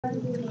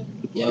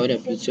Yeah, what up,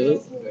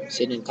 YouTube?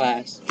 Sitting in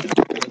class.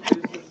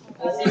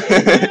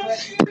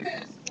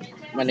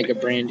 My nigga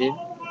Brandon,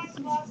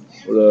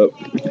 What up?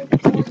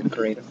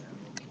 creator.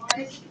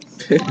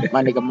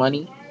 My nigga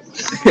Money.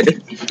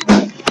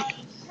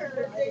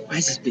 Why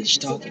is this bitch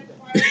talking?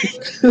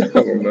 I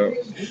don't know.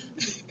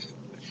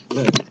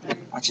 Look,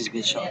 watch this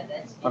bitch talk.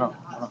 Hold on.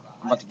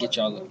 I'm about to get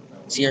y'all. Look.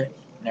 See her in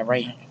that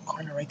right hand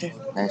corner right there?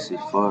 Nasty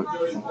fuck.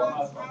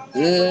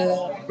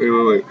 Yeah.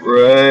 Wait.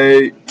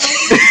 Right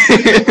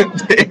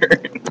there.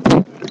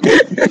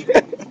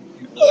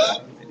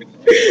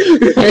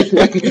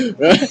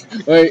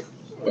 wait.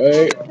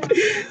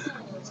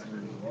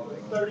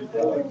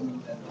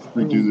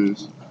 We do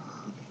this.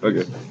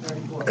 Okay.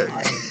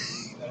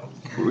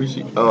 Where is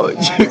she? Oh,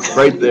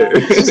 right there.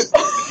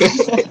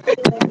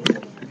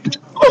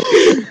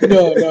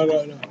 No.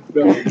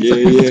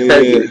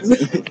 Yeah.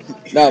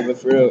 No, but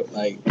for real,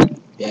 like,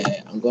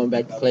 yeah, I'm going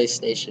back to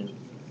PlayStation.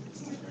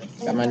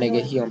 Got my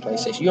nigga, he on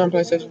PlayStation. You on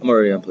PlayStation? I'm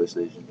already on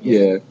PlayStation.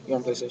 Yeah. You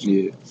on PlayStation?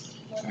 Yeah.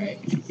 Alright.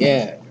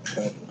 Yeah.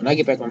 But when I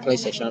get back on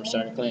PlayStation, I'm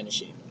starting playing this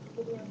shit.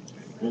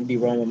 I'm gonna be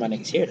rolling with my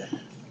niggas here though.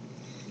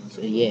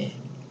 So yeah.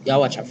 Y'all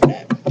watch out for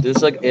that.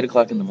 It's like 8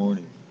 o'clock in the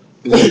morning.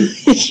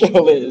 It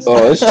sure is.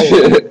 Oh,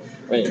 shit.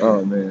 Wait.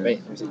 Oh, man.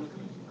 Wait.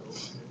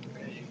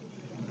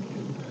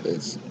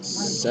 It's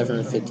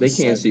 7:50. They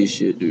can't see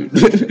shit, dude.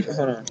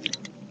 Hold on.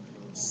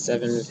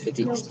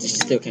 7:50.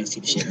 Still can't see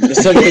the shit. But it's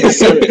 7:57.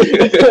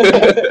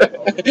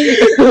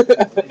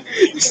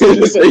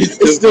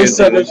 It's still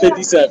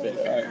 7:57.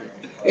 Alright.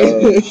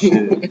 Oh,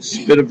 shit.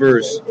 Spit a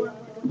verse.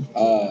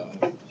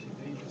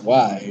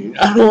 Why?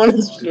 I don't want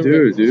to.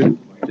 Dude.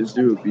 Just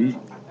do a beat.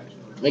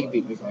 Make a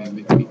beat.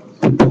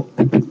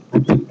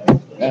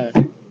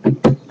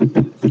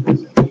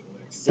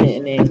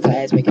 Sitting in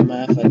class making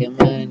my fucking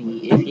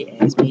money. If you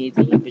ask me,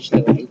 then you bitch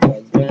look like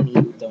Bugs Bunny.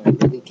 You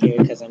don't really care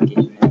cause I'm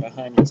getting all the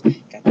honeys.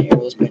 Got the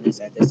arrow spinners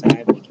at the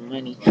side making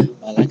money.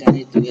 All I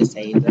gotta do is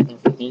say black and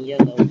fucking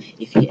yellow.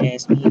 If you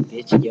ask me,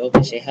 bitch, yo,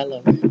 bitch, say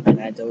hello. And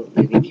I don't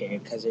really care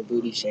cause her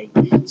booty shake.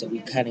 So we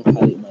kinda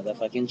call it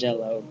motherfucking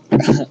jello.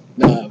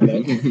 Nah, but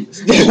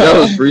That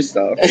was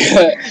freestyle.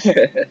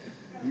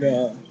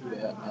 No.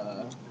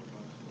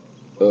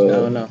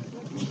 No.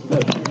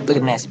 Look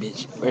at nasty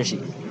bitch. Where is she?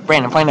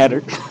 Brandon, point at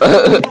her.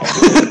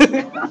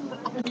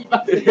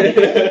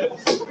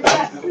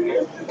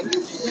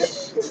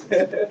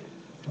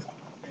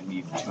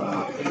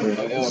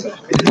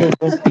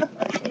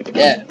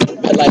 Yeah,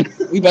 but like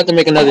we about to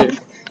make another.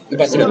 We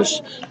about to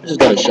just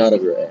got a shot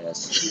of her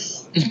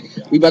ass.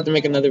 We about to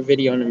make another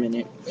video in a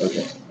minute.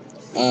 Okay.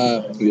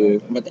 Yeah.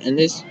 I'm about to end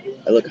this.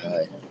 I look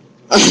high.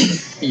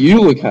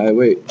 You look high.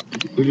 Wait.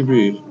 Look at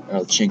me.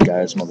 Oh, chink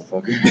ass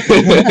motherfucker.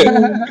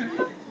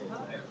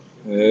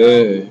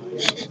 Hey.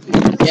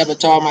 Yeah, but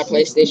to all my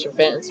PlayStation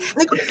fans.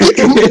 Wait.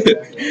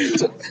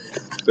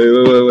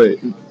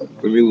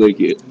 Let me lick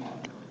it.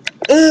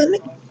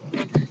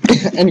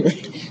 Anyway,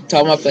 to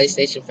all my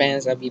PlayStation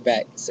fans, I'll be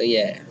back. So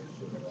yeah,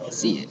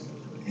 see ya.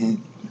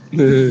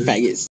 Faggots.